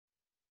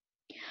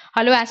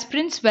Hello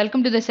aspirants,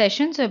 welcome to the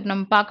session. So இப்போ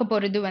நம்ம பார்க்க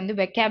போறது வந்து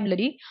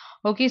vocabulary.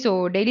 Okay, so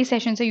daily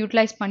sessions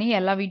utilize பண்ணி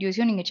எல்லா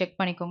வீடியோஸையும் நீங்க செக்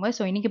பண்ணிக்கோங்க.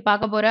 So இன்னைக்கு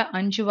பார்க்க போற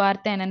 5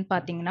 வார்த்தை என்னன்னு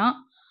பார்த்தீங்கன்னா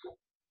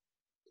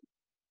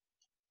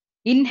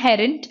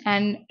inherent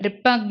and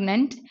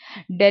repugnant,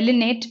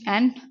 delineate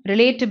and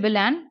relatable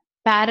and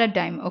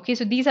paradigm. Okay,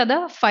 so these are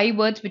the 5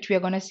 words which we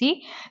are going to see.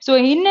 So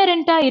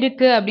inherent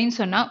இருக்கு அப்படின்னு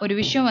சொன்னா ஒரு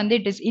விஷயம் வந்து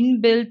it is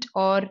inbuilt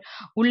or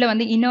உள்ள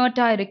வந்து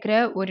inert இருக்கிற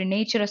ஒரு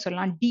நேச்சரை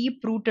சொல்லலாம், deep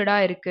rooted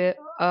இருக்கு.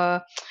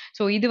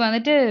 ஸோ இது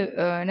வந்துட்டு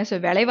என்ன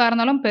சொல் விளைவா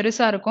இருந்தாலும்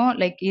பெருசா இருக்கும்,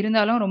 லைக்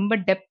இருந்தாலும் ரொம்ப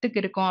டெப்த்துக்கு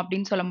இருக்கும்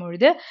அப்படின்னு சொல்லும்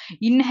பொழுது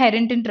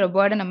இன்ஹெரண்ட்ன்ற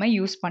வேர்டை நம்ம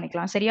யூஸ்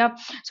பண்ணிக்கலாம். சரியா?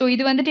 ஸோ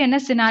இது வந்துட்டு என்ன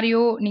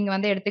சினாரியோ நீங்க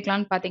வந்து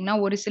எடுத்துக்கலாம்னு பார்த்தீங்கன்னா,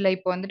 ஒரு சில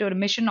இப்போ வந்துட்டு ஒரு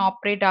மிஷின்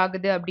ஆப்ரேட்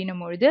ஆகுது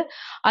அப்படின்னும் பொழுது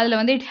அதுல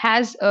வந்து இட்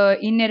ஹேஸ்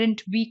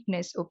இன்னரண்ட்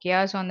வீக்னஸ்.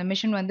 ஓகேயா? ஸோ அந்த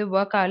மிஷின் வந்து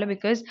ஒர்க் ஆகல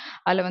பிகாஸ்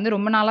அதுல வந்து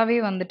ரொம்ப நாளாவே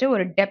வந்துட்டு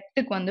ஒரு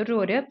டெப்த்துக்கு வந்துட்டு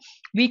ஒரு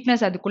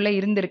வீக்னஸ் அதுக்குள்ள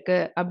இருந்திருக்கு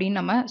அப்படின்னு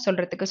நம்ம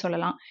சொல்றதுக்கு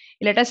சொல்லலாம்.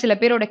 இல்லாட்டா சில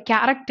பேரோட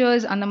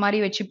கேரக்டர்ஸ் அந்த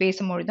மாதிரி வச்சு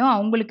பேசும்பொழுதும்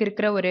அவங்களுக்கு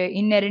இருக்கிற ஒரு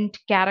இன்னரண்ட்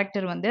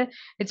கேரக்டர் வந்து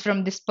it's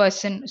from this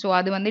person, so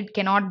அது வந்து இட்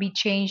cannot be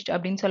changed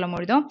அப்படின்னு சொல்லும்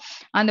பொழுதும்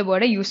அந்த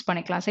வேர்டை யூஸ்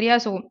பண்ணிக்கலாம். சரியா?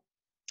 ஸோ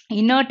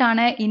இன்னர்ட்டான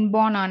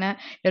இன்பார்ன்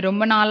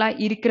ரொம்ப நாளா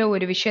இருக்கிற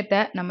ஒரு விஷயத்த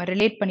நம்ம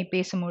ரிலேட் பண்ணி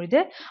பேசும்பொழுது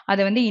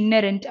அதை வந்து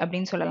இன்னரண்ட்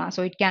அப்படின்னு சொல்லலாம்.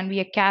 So it can be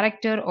a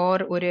character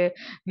R ஒரு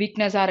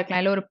வீக்னஸா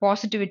இருக்கலாம், இல்லை ஒரு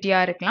பாசிட்டிவிட்டியா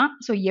இருக்கலாம்.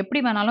 ஸோ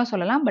எப்படி வேணாலும்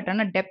சொல்லலாம், பட்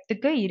ஆனால்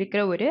டெப்த்துக்கு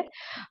இருக்கிற ஒரு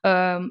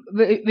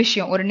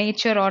விஷயம், ஒரு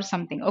நேச்சர் ஆர்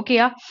சம்திங்.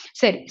 ஓகேயா?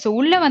 சரி, ஸோ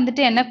உள்ள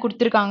வந்துட்டு என்ன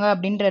கொடுத்துருக்காங்க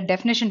அப்படின்ற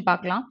டெஃபினேஷன்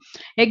பார்க்கலாம்.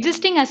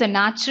 Existing as a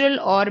natural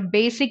or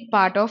basic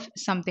part of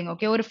something.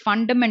 Okay, ஒரு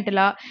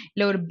ஃபண்டமெண்டலா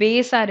இல்லை ஒரு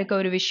பேஸா இருக்க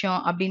ஒரு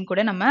விஷயம் அப்படின்னு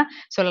கூட நம்ம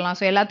சொல்லலாம்.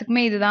 ஸோ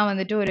எல்லாத்துக்குமே இதுதான்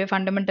வந்துட்டு ஒரு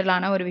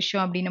ஃபண்டமெண்டலான ஒரு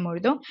விஷயம் அப்படின்னும்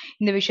பொழுதும்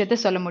இந்த விஷயத்த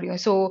சொல்ல முடியும்.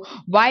 So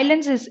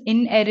violence is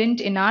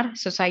inherent in our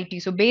society.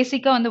 So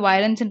பேசிக்காக வந்து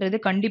வயலன்ஸ்ன்றது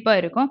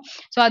கண்டிப்பாக இருக்கும்.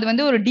 ஸோ அது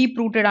வந்து ஒரு டீப்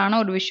ரூட்டடான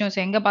ஒரு விஷயம். ஸோ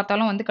எங்கே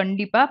பார்த்தாலும் வந்து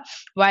கண்டிப்பாக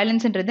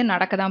வயலன்ஸ்ன்றது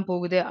நடக்க தான்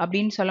போகுது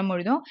அப்படின்னு சொல்லும்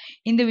பொழுதும்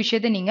இந்த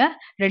விஷயத்தை நீங்க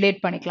ரிலேட்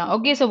பண்ணிக்கலாம்.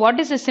 Okay, so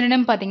what is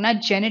synonym பார்த்தீங்கன்னா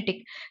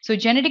ஜெனட்டிக். ஸோ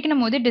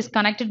ஜெனட்டிக்னும் போது it is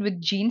connected with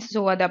jeans.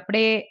 So அது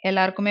அப்படியே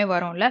எல்லாருக்குமே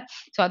வரும்ல,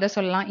 ஸோ அதை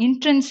சொல்லலாம்.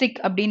 இன்ட்ரென்சிக்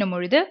அப்படின்னும்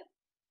பொழுது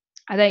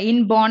அதை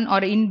inborn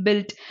R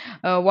inbuilt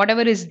what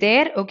ever is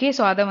there. Okay,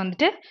 so அதை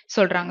வந்துட்டு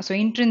சொல்றாங்க. ஸோ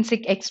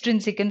இன்ட்ரென்சிக்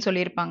எக்ஸ்ட்ரென்சிக்னு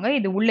சொல்லியிருப்பாங்க.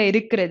 இது உள்ள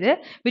இருக்கிறது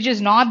விச்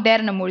இஸ் நாட்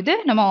தேர்னும் பொழுது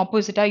நம்ம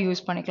ஆப்போசிட்டா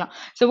யூஸ் பண்ணிக்கலாம்.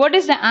 ஸோ வாட்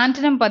இஸ் த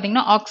ஆன்டனம்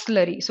பார்த்தீங்கன்னா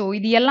ஆக்சிலரி. ஸோ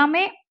இது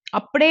எல்லாமே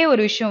அப்படியே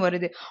ஒரு விஷயம்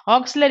வருது.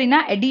 ஆக்சிலரினா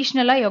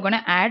அடிஷ்னலா யூ கோனா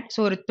ஆட். ஸோ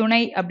ஒரு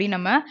துணை அப்படின்னு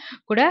நம்ம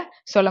கூட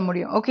சொல்ல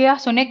முடியும். ஓகேயா?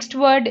 So next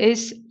word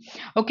is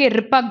okay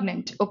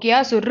ரிபக்னன்ட். ஓகேயா?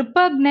 ஸோ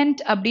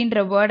ரிபக்னன்ட்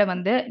அப்படின்ற வேர்டை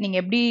வந்து நீங்க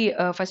எப்படி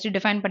ஃபர்ஸ்ட்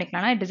டிஃபைன்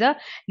பண்ணிக்கலாம்னா it is a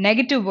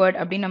negative word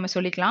அப்படின்னு நம்ம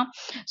சொல்லிக்கலாம்.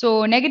 ஸோ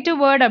நெகட்டிவ்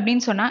வேர்ட்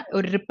அப்படின்னு சொன்னா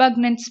ஒரு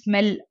ரிபக்னன்ட்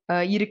ஸ்மெல்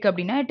இருக்கு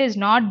அப்படின்னா it is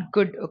not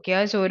good. Okay,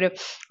 so ஒரு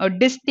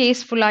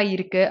டிஸ்டேஸ்ட்ஃபுல்லா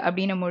இருக்கு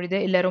அப்படின்னும் பொழுது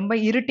இல்லை ரொம்ப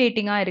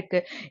இரிட்டேட்டிங்கா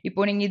இருக்கு.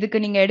 இப்போ நீங்க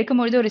இதுக்கு நீங்க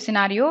எடுக்கும்பொழுது ஒரு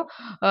scenario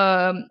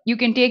you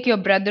can take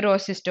your brother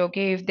or sister.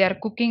 Okay, if there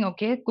cooking,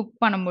 okay, cook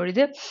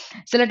பண்ணும்பொழுது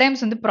சில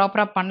டைம்ஸ் வந்து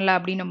ப்ராப்பரா பண்ணல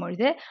அப்படின்னும்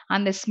பொழுது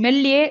அந்த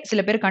ஸ்மெல்லையே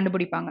சில பேர்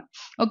கண்டுபிடிப்பாங்க.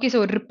 ஓகே,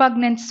 ஸோ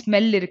ரிபக்னன்ட்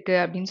ஸ்மெல் இருக்கு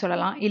அப்படின்னு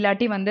சொல்லலாம்.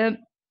 இல்லாட்டி வந்து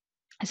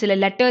சில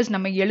லெட்டர்ஸ்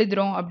நம்ம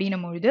எழுதுறோம்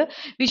அப்படின்னும் பொழுது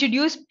we should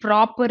use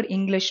proper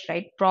English,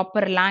 right?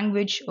 Proper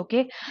language.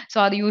 okay, so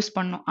அதை யூஸ்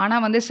பண்ணணும். ஆனா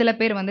வந்து சில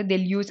பேர் வந்து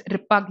they'll use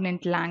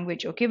repugnant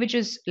language, okay, which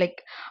is like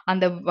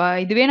அந்த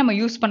இதுவே நம்ம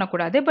யூஸ்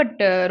பண்ணக்கூடாது, பட்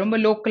ரொம்ப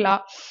லோக்கலா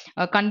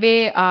கன்வே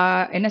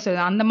என்ன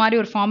சொல்றது அந்த மாதிரி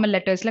ஒரு ஃபார்மல்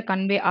லெட்டர்ஸ்ல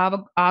கன்வே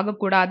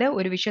ஆகக்கூடாத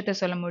ஒரு விஷயத்த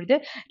சொல்லும் பொழுது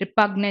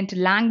repugnant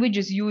language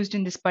is used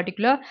in this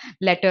particular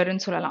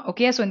letterன்னு சொல்லலாம்.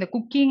 ஓகே, ஸோ இந்த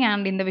குக்கிங்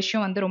அண்ட் இந்த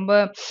விஷயம் வந்து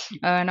ரொம்ப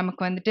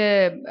நமக்கு வந்துட்டு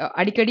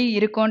அடிக்கடி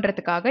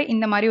இருக்கும்ன்றதுக்காக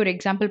இந்த மாதிரி ஒரு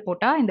எக்ஸாம்பிள்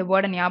போட்டா இந்த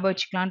வேர்டை ஞாபகம்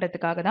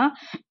வச்சுக்கலான்றதுக்காக தான்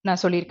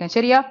நான் சொல்லியிருக்கேன்.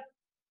 சரியா?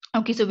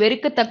 ஓகே, ஸோ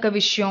வெறுக்கத்தக்க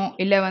விஷயம்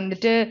இல்லை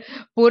வந்துட்டு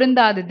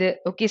பொருந்தாதது,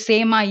 ஓகே,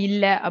 சேமா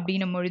இல்லை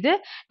அப்படின்னும் பொழுது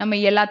நம்ம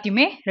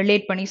எல்லாத்தையுமே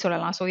ரிலேட் பண்ணி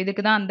சொல்லலாம். ஸோ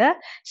இதுக்கு தான் அந்த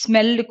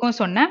ஸ்மெல்லுக்கும்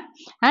சொன்னேன்,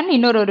 அண்ட்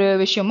இன்னொரு ஒரு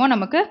விஷயமும்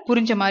நமக்கு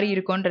புரிஞ்ச மாதிரி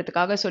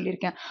இருக்கும்ன்றதுக்காக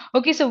சொல்லியிருக்கேன்.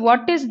 Okay, so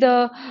what is the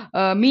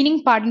meaning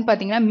பார்ட்னு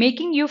பார்த்தீங்கன்னா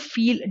making you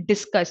feel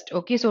discussed.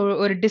 Okay, so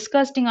ஒரு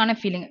டிஸ்கஸ்டிங்கான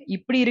ஃபீலிங்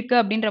இப்படி இருக்கு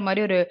அப்படின்ற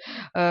மாதிரி ஒரு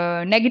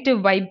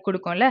நெகட்டிவ் வைப்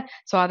கொடுக்கும்ல,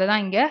 ஸோ அதை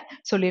தான் இங்கே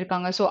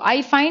சொல்லியிருக்காங்க. So I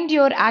find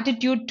your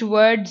attitude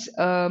towards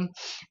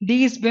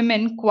these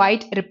women quite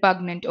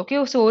ரிபக்னன்ட். Okay,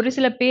 so ஒரு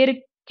சில பேரு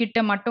கிட்ட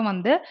மட்டும்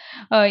வந்து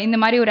இந்த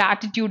மாதிரி ஒரு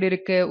ஆட்டிடியூட்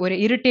இருக்கு, ஒரு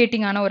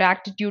இரிட்டேட்டிங்கான ஒரு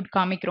ஆட்டிடியூட்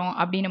காமிக்கிறோம்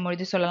அப்படின்னும்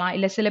பொழுது சொல்லலாம்.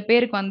 இல்லை சில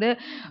பேருக்கு வந்து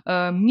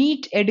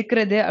மீட்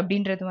எடுக்கிறது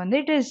அப்படின்றது வந்து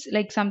it is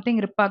like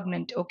something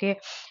ரிபக்னன்ட். Okay,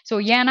 so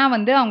ஏன்னா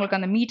வந்து அவங்களுக்கு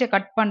அந்த மீட்டை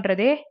கட்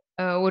பண்றதே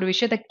ஒரு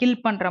விஷயத்த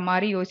கில் பண்ற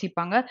மாதிரி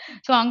யோசிப்பாங்க.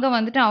 ஸோ அங்க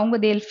வந்துட்டு அவங்க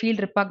தேல் ஃபீல்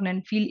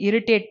ரிபக்னன்ட், ஃபீல்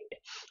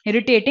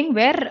இரிட்டேட்டிங்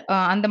வேர்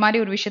அந்த மாதிரி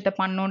ஒரு விஷயத்த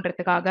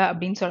பண்ணணுன்றதுக்காக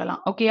அப்படின்னு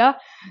சொல்லலாம். ஓகேயா?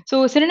 ஸோ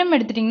சினோனிம்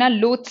எடுத்துட்டீங்கன்னா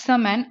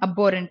லோத்சம் and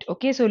அபோரண்ட்.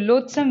 Okay, so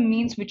லோத்சம்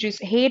means which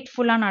is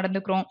ஹேட்ஃபுல்லா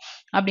நடந்துக்கிறோம்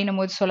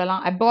அப்படின்னும் போது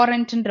சொல்லலாம்.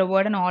 அபோரண்ட்ன்ற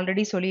வேர்டை நான்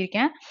ஆல்ரெடி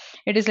சொல்லியிருக்கேன்.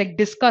 இட் இஸ் லைக்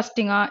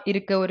டிஸ்கஸ்டிங்கா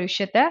இருக்க ஒரு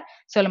விஷயத்த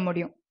சொல்ல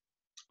முடியும்.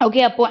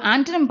 ஓகே, அப்போ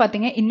ஆன்டனம்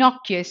பார்த்தீங்க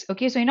இனாக்யூஸ்.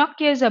 ஓகே, ஸோ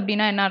இனாக்யூஸ்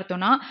அப்படின்னா என்ன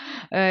அர்த்தம்னா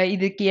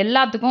இதுக்கு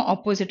எல்லாத்துக்கும்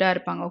ஆப்போசிட்டா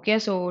இருப்பாங்க. ஓகே,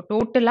 ஸோ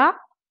டோட்டலா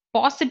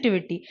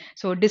பாசிட்டிவிட்டி.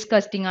 ஸோ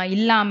டிஸ்கஸ்டிங்கா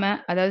இல்லாம,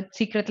 அதாவது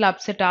சீக்கிரத்தில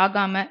அப்செட்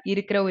ஆகாம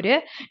இருக்கிற ஒரு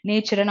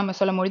நேச்சர நம்ம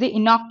சொல்லும்பொழுது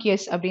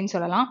இன்னாக்யூயஸ் அப்படின்னு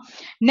சொல்லலாம்.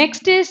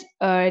 Next is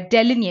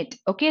டெலினியேட்.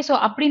 ஓகே. ஸோ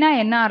அப்படின்னா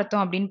என்ன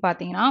அர்த்தம் அப்படின்னு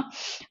பார்த்தீங்கன்னா,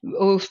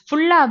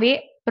 ஃபுல்லாவே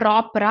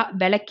ப்ராப்பரா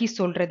விளக்கி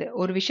சொல்றது.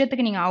 ஒரு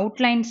விஷயத்துக்கு நீங்க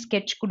அவுட்லைன்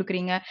ஸ்கெட்ச்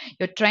குடுக்குறீங்க.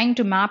 Your trying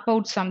to map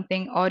out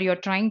something R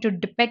your trying to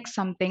defect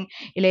something.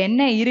 இதுல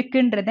என்ன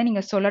இருக்குன்றத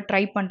நீங்க சொல்ல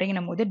ட்ரை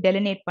பண்றீங்கன்னும்போது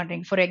டெலினேட்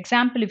பண்றீங்க. For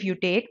example if you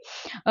take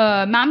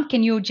ma'am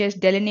can you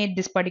just டெலினேட்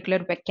this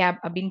particular வெக்காப்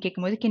அப்படின்னு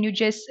கேட்கும்போது can you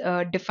just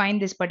define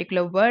this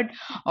particular word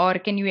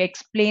R can you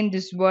explain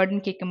this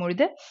வேர்ட்னு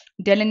கேட்கும்பொழுது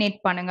டெலினேட்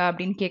பண்ணுங்க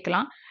அப்படின்னு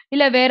கேட்கலாம்.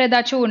 இல்ல வேற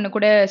ஏதாச்சும் ஒண்ணு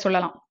கூட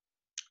சொல்லலாம்.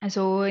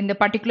 So in the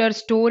particular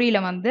story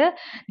la வந்து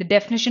the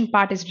definition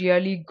part is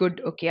really good.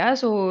 Okay.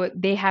 So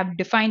they have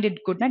defined it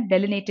good, not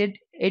delineated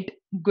it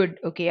good.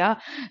 Okay.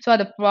 So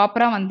அத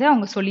ப்ராப்பரா வந்து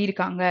அவங்க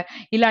சொல்லியிருக்காங்க.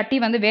 இல்லாட்டி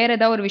வந்து வேற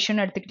ஏதாவது ஒரு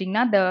விஷயம்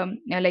எடுத்துக்கிட்டீங்கன்னா the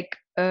like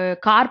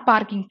car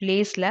parking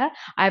placeல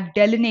I have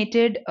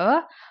delineated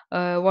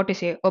what to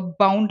say a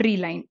boundary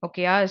line.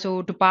 Okay. So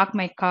to park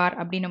my car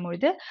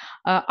அப்படின்னும்போது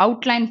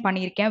outline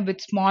பண்ணியிருக்கேன் with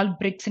small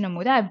bricks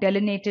போது I have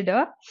delineated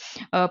a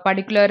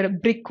particular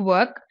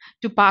brickwork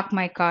to park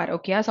my car.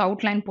 Okay. So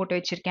outline போட்டு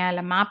வச்சிருக்கேன்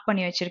இல்ல map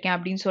பண்ணி வச்சிருக்கேன்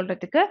அப்படின்னு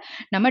சொல்றதுக்கு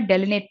நம்ம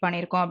டெலினேட்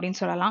பண்ணியிருக்கோம் அப்படின்னு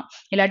சொல்லலாம்.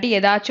 இல்லாட்டி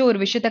ஏதாச்சும் ஒரு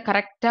விஷயத்த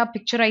கரெக்டா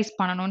பிக்சரைஸ்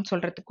பண்ணணும்னு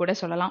சொல்றதுக்கு கூட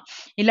சொல்லலாம்.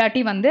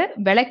 இல்லாட்டி வந்து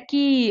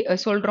விளக்கி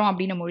சொல்றோம்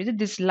அப்படின்னும் பொழுது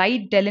this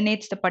light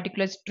delineates the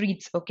particular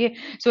streets. Okay.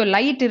 So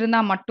light இருந்தா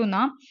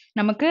மட்டும்தான்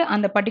நமக்கு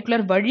அந்த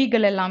பர்டிகுலர்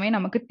வழிகள் எல்லாமே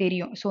நமக்கு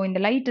தெரியும். ஸோ இந்த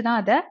லைட் தான்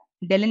அதை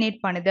டெலினேட்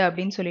பண்ணுது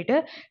அப்படின்னு சொல்லிட்டு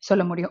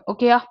சொல்ல முடியும்.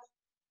 ஓகேயா?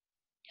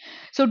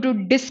 So to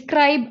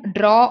describe,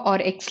 draw or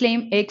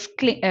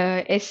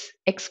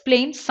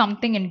explain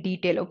something in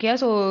detail. Okay.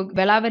 So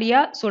வெளாவரியா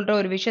சொல்ற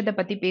ஒரு விஷயத்தை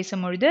பத்தி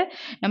பேசும்பொழுது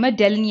நம்ம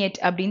delineate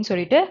அப்படின்னு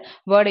சொல்லிட்டு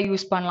வேர்டை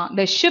யூஸ் பண்ணலாம்.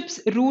 The ship's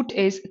route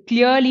is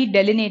clearly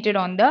delineated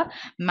on the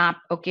map.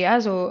 Okay.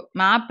 So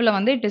மேப்ல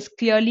வந்து it is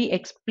clearly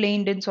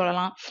explained ன்னு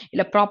சொல்லலாம்.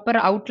 இல்ல ப்ராப்பர்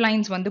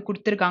அவுட்லைன்ஸ் வந்து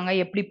கொடுத்துருக்காங்க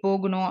எப்படி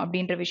போகணும்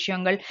அப்படின்ற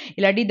விஷயங்கள்.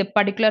 இல்லாட்டி the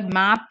particular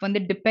map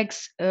வந்து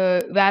depicts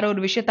வேற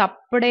ஒரு விஷயத்தை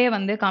அப்படியே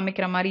வந்து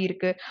காமிக்கிற மாதிரி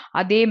இருக்கு.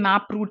 அதே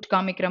மேப் ரூட்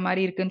காமிக்கிற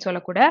மாதிரி இருக்குன்னு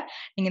சொல்லக்கூட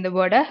நீங்க இந்த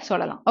வேர்டை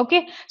சொல்லலாம். ஓகே.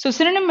 ஸோ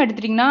சினோனிம்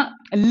எடுத்துட்டீங்கன்னா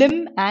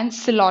லிம் அண்ட்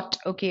சிலாட்.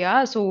 ஓகேயா?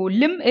 ஸோ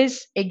லிம் இஸ்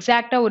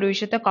எக்ஸாக்டா ஒரு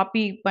விஷயத்த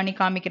காப்பி பண்ணி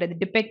காமிக்கிறது,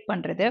 டிபெக்ட்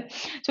பண்றது.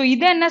 ஸோ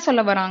இதை என்ன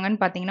சொல்ல வராங்கன்னு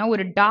பார்த்தீங்கன்னா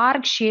ஒரு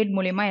டார்க் ஷேட்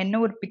மூலியமா என்ன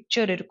ஒரு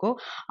பிக்சர் இருக்கோ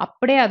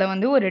அப்படியே அதை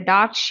வந்து ஒரு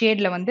டார்க்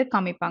ஷேட்ல வந்து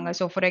காமிப்பாங்க.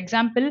 ஸோ ஃபார்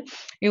எக்ஸாம்பிள்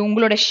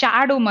உங்களோட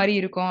ஷேடோ மாதிரி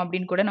இருக்கும்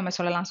அப்படின்னு கூட நம்ம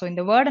சொல்லலாம். ஸோ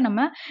இந்த வேர்டை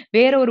நம்ம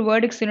வேற ஒரு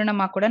வேர்டுக்கு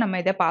சினோனிமா கூட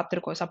நம்ம இதை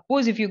பார்த்துருக்கோம்.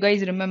 Suppose if you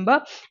guys remember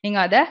நீங்க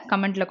அதை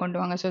கமெண்ட்ல கொண்டு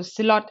வாங்க. ஸோ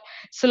சிலாட்.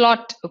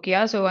 ஓகேயா?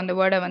 ஸோ அந்த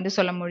வேர்டை வந்து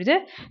சொல்லும் பொழுது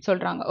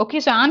சொல்றாங்க. ஓகே.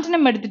 ஸோ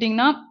ஆன்டனம்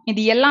எடுத்துட்டீங்கன்னா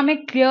இது எல்லாமே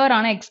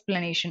கிளியரான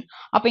எக்ஸ்பிளனேஷன்.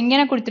 அப்ப இங்க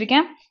என்ன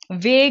கொடுத்திருக்கேன்?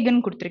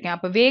 வேக்னு கொடுத்திருக்கேன்.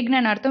 அப்ப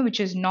வேக்னு அர்த்தம்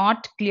which is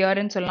not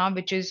clearன்னு சொல்லலாம்,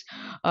 which is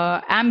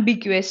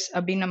ambiguous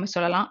அப்படின்னு நம்ம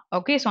சொல்லலாம்.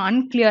 ஓகே. ஸோ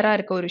அன்கிளியரா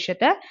இருக்க ஒரு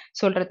விஷயத்த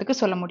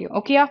சொல்றதுக்கு சொல்ல முடியும்.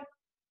 ஓகேயா?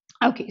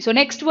 Okay. So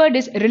next word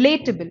is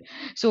relatable.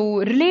 So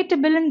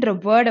ரிலேட்டபிள்ன்ற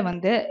வேர்டை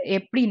வந்து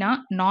எப்படின்னா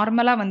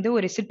நார்மலா வந்து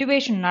ஒரு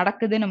சிச்சுவேஷன்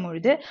நடக்குதுன்னும்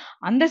பொழுது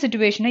அந்த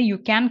சிச்சுவேஷனை you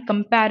can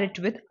compare it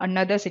with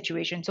another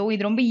situation. So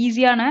இது ரொம்ப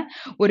ஈஸியான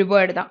ஒரு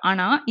வேர்டு தான்.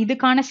 ஆனா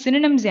இதுக்கான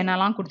சினோனிம்ஸ்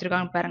என்னெல்லாம்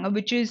கொடுத்துருக்காங்க பாருங்க.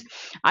 விச் இஸ்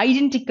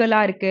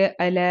ஐடென்டிக்கலா இருக்கு,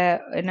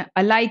 அதில்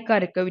அலைக்கா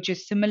இருக்கு, which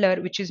is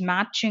similar, which is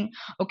matching,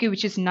 okay,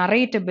 which is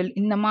நரேட்டபிள்.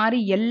 இந்த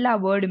மாதிரி எல்லா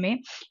வேர்டுமே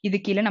இது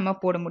கீழே நம்ம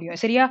போட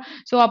முடியும். சரியா?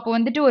 ஸோ அப்போ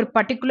வந்துட்டு ஒரு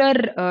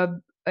பர்டிகுலர்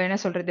என்ன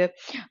சொல்றது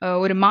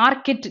ஒரு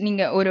மார்க்கெட்,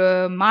 நீங்க ஒரு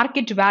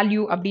மார்க்கெட்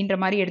வேல்யூ அப்படின்ற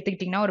மாதிரி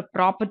எடுத்துக்கிட்டீங்கன்னா ஒரு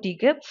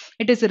ப்ராப்பர்ட்டிக்கு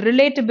it is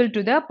relatable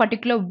to the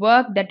particular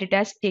work that it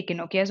has taken.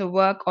 Okay. So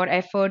work or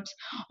efforts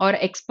R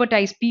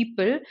expertise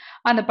people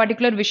அந்த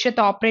பர்டிகுலர்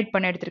விஷயத்தை ஆப்ரேட்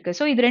பண்ண எடுத்திருக்கு.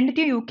 ஸோ இது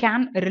ரெண்டுத்தையும் you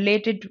can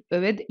related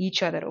with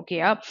each other.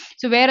 ஓகேயா?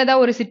 ஸோ வேற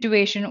ஏதாவது ஒரு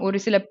சிச்சுவேஷன், ஒரு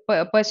சில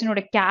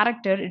பர்சனோட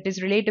character it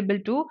is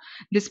relatable to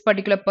this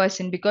particular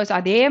person because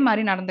அதே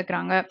மாதிரி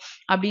நடந்துக்கிறாங்க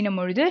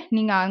அப்படின்னும் பொழுது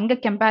நீங்க அங்க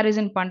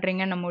கம்பேரிசன்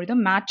பண்றீங்கன்னும்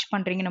பொழுது மேட்ச்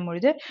பண்றீங்கன்னும்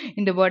பொழுது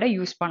இந்த வேர்டை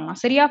யூஸ் பண்ணலாம்.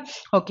 சரியா?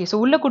 ஓகே. சோ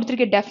உள்ள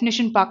கொடுத்திருக்க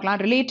டெஃபினிஷன் பார்க்கலாம்.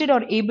 Related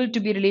are able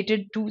to be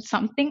related to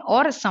something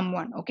R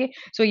someone. Okay.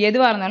 So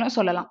எதுவா இருந்தாலும்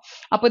சொல்லலாம்.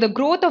 அப்போ the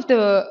growth of the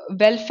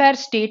welfare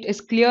state is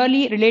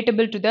clearly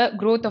relatable to the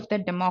growth of the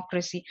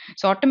democracy.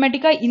 So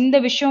ஆட்டோமேட்டிக்கா இந்த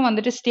விஷயம்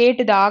வந்துட்டு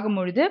ஸ்டேட் இது ஆகும்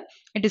பொழுது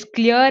it is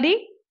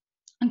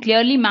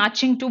clearly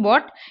matching to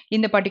what in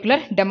the particular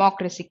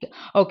democracy.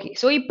 Okay.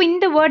 So இப்போ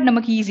இந்த வேர்ட்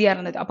நமக்கு ஈஸியா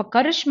இருந்தது. அப்ப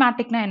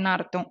charismaticனா என்ன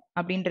அர்த்தம்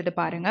அப்படின்றது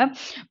பாருங்க.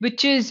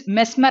 which is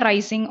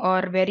mesmerizing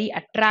or very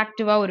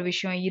attractive ஒரு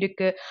விஷயம்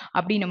இருக்கு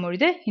அப்படின்னும்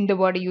பொழுது இந்த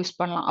வேர்டை யூஸ்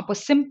பண்ணலாம். அப்போ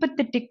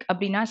sympathetic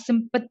அப்படின்னா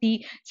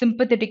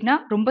sympatheticனா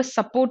ரொம்ப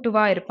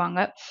சப்போர்ட்டிவா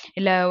இருப்பாங்க,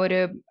 இல்ல ஒரு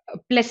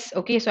plus.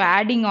 Okay. So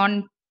adding on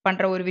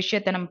பண்ற ஒரு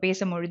விஷயத்த நம்ம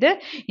பேசும்பொழுது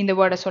இந்த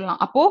வேர்டை சொல்லலாம்.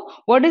 அப்போ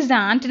வாட் இஸ் த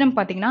ஆன்டனம்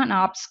பாத்தீங்கன்னா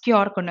நான்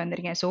அப்ஸ்கியூர் கொண்டு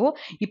வந்திருக்கேன். ஸோ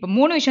இப்போ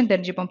 3 விஷயம்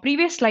தெரிஞ்சுப்போம்.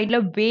 ப்ரீவியஸ் ஸ்லைட்ல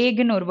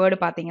வேக்னு ஒரு வேர்டு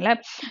பாத்தீங்களா?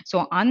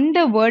 ஸோ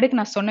அந்த வேர்டுக்கு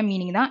நான் சொன்ன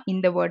மீனிங் தான்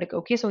இந்த வேர்டுக்கு.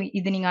 ஓகே. ஸோ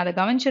இது நீங்க அதை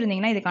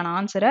கவனிச்சிருந்தீங்கன்னா இதுக்கான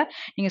ஆன்சரை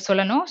நீங்க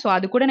சொல்லணும். ஸோ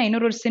அது கூட நான்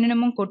இன்னொரு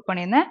சினோனிமும் கோட்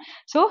பண்ணியிருந்தேன்.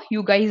 So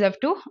you guys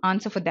have to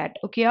answer for that.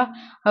 ஓகேயா?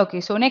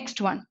 Okay. So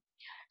next one.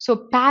 So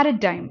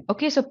paradigm.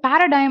 Okay, so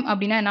paradigm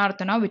அப்படின்னா என்ன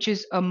அர்த்தம்னா which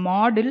is a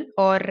model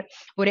or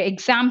ஒரு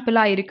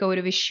எக்ஸாம்பிளா இருக்க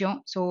ஒரு விஷயம்.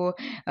 ஸோ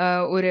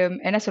ஒரு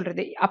என்ன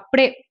சொல்றது,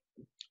 அப்படியே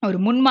ஒரு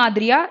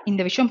முன்மாதிரியா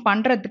இந்த விஷயம்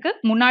பண்றதுக்கு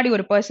முன்னாடி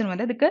ஒரு பர்சன்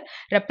வந்து அதுக்கு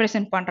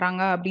ரெப்ரசென்ட்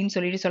பண்றாங்க அப்படின்னு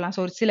சொல்லிட்டு சொல்லலாம்.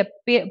 ஸோ ஒரு சில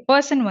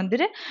பர்சன்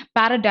வந்துட்டு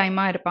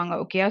பேரடைமா இருப்பாங்க.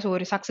 ஓகேயா, ஸோ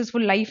ஒரு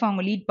சக்சஸ்ஃபுல் லைஃப்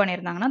அவங்க லீட்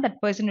பண்ணியிருந்தாங்கன்னா that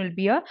person will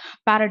be a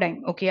paradigm.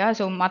 ஓகேயா,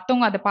 ஸோ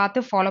மற்றவங்க அதை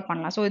பார்த்து ஃபாலோ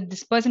பண்ணலாம். So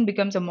this person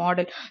becomes a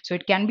model. So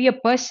it can be a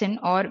person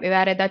R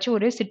வேற ஏதாச்சும்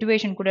ஒரு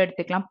சுச்சுவேஷன் கூட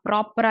எடுத்துக்கலாம்.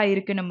 ப்ராப்பரா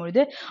இருக்குன்னும்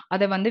பொழுது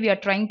அதை வந்து வி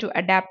ஆர் ட்ரைங் டு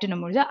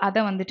அடாப்ட்னும் பொழுது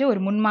அதை வந்துட்டு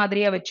ஒரு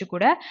முன்மாதிரியா வச்சு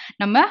கூட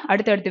நம்ம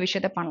அடுத்தடுத்த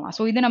விஷயத்த பண்ணலாம்.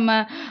 ஸோ இது நம்ம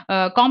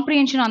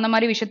காம்ப்ரிஹென்ஷன் அந்த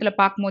மாதிரி விஷயத்துல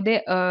பார்க்கும்போது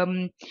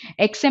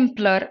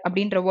எக்ஸெம்ப்ளர்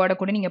அப்படின்ற வேர்டை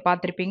கூட நீங்க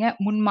பார்த்திருப்பீங்க.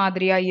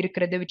 முன்மாதிரியா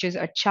இருக்கிறது which is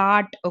a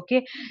chart. Okay,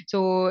 so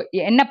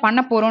என்ன பண்ண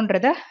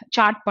போறோம்ன்றத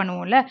சார்ட்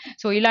பண்ணுவோம்ல.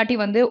 ஸோ இல்லாட்டி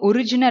வந்து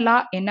ஒரிஜினலா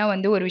என்ன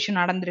வந்து ஒரு விஷயம்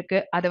நடந்திருக்கு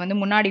அதை வந்து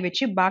முன்னாடி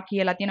வச்சு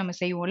பாக்கி எல்லாத்தையும் நம்ம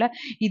செய்வோம்ல.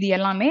 இது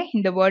எல்லாமே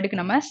இந்த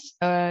வேர்டுக்கு நம்ம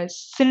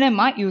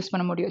சினமா யூஸ்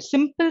பண்ண முடியும்.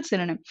 Simple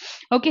synonym.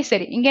 ஓகே,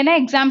 சரி, இங்க என்ன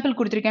எக்ஸாம்பிள்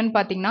கொடுத்திருக்கேன்னு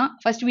பாத்தீங்கன்னா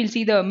first we'll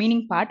see the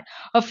meaning part.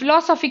 A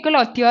philosophical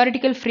or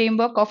theoretical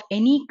framework of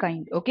any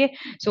kind. Okay,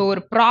 so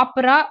ஒரு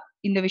ப்ராப்பரா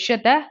இந்த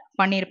விஷயத்த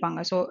பண்ணியிருப்பாங்க.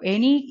 ஸோ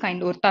எனி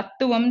கைண்ட் ஒரு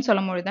தத்துவம்னு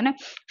சொல்லும் பொழுது தானே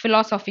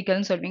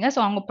ஃபிலாசாபிக்கல்னு சொல்வீங்க. ஸோ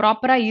அவங்க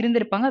ப்ராப்பரா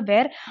இருந்திருப்பாங்க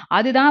வேர்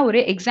அதுதான் ஒரு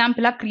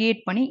எக்ஸாம்பிளா கிரியேட்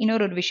பண்ணி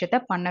இன்னொரு ஒரு விஷயத்த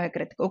பண்ண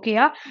வைக்கிறதுக்கு.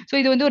 ஓகேயா, ஸோ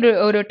இது வந்து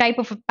ஒரு டைப்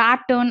ஆஃப்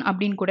பேட்டர்ன்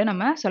அப்படின்னு கூட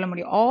நம்ம சொல்ல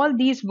முடியும். ஆல்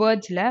தீஸ்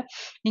வேர்ட்ஸ்ல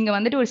நீங்க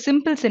வந்துட்டு ஒரு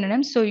simple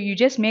synonyms. So you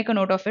just make a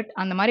note of it.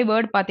 அந்த மாதிரி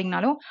வேர்ட்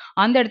பார்த்தீங்கனாலும்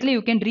அந்த இடத்துல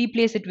you can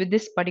replace it with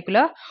this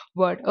particular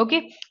word. Okay,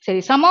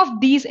 சரி, some of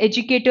these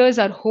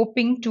educators R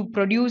hoping to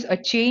produce a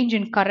change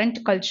in current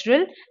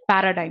cultural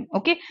paradigm.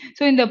 Okay,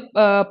 so இந்த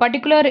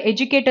particular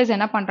educators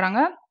என்ன பண்றாங்க,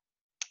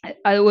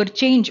 அது ஒரு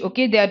change.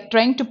 Okay, they are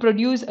trying to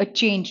produce a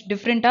change,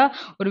 டிஃப்ரெண்டா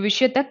ஒரு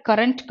விஷயத்த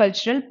current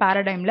cultural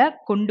பேரடைம்ல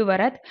கொண்டு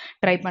வர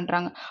ட்ரை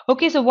பண்றாங்க.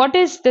 Okay, so what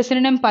is the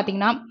synonym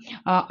பார்த்தீங்கன்னா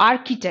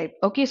ஆர்கிடைப்.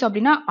 ஓகே, ஸோ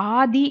அப்படின்னா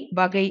ஆதி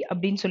வகை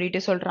அப்படின்னு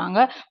சொல்லிட்டு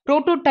சொல்றாங்க.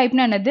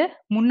 புரோட்டோடைப்னா என்னது,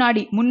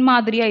 முன்னாடி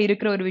முன்மாதிரியா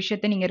இருக்கிற ஒரு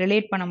விஷயத்த நீங்க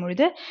ரிலேட் பண்ணும்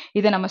பொழுது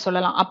இதை நம்ம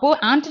சொல்லலாம். அப்போ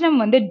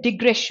ஆன்டனம் வந்து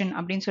டிக்ரெஷன்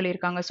அப்படின்னு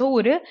சொல்லியிருக்காங்க. ஸோ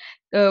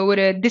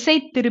ஒரு திசை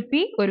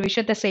திருப்பி ஒரு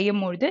விஷயத்த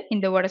செய்யும் பொழுது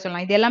இந்த வேர்டை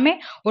சொல்லலாம். இது எல்லாமே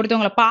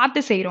ஒருத்தவங்களை பார்த்து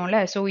செய்யறோம்ல.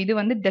 ஸோ இது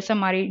வந்து திசை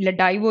மாதிரி இல்ல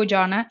டைவர்ஜ்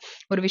ஆன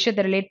ஒரு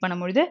விஷயத்தை ரிலேட்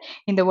பண்ணும் பொழுது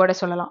இந்த வேர்டை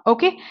சொல்லலாம்.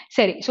 ஓகே,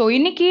 சரி, ஸோ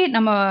இன்னைக்கு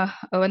நம்ம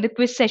வந்து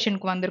குவிஸ்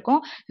செஷனுக்கு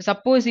வந்திருக்கோம்.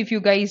 Suppose if you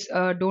guys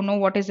don't know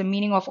what is the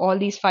meaning of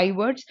all these 5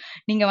 words,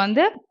 நீங்க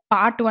வந்து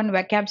பார்ட் 1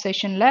 வெக்காப்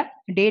செஷன்ல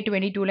டே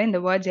 22ல இந்த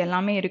வேர்ட்ஸ்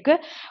எல்லாமே இருக்கு.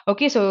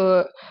 Okay, so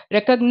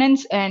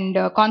ரெகக்னன்ஸ் and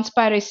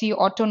conspiracy,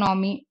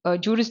 ஆட்டோனாமி,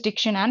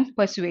 jurisdiction and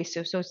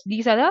persuasive. So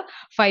these are the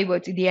 5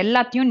 words. இது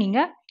எல்லாத்தையும் நீங்க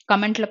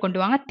கமெண்ட்ல கொண்டு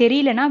வாங்க.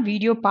 தெரியலனா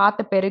வீடியோ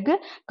பார்த்த பிறகு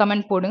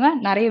கமெண்ட் போடுங்க.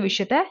 நிறைய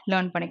விஷயத்த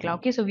லேர்ன் பண்ணிக்கலாம்.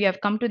 Okay, so we have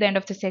come to the end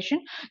of the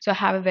session. So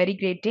have a very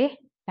great day.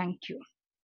 Thank you.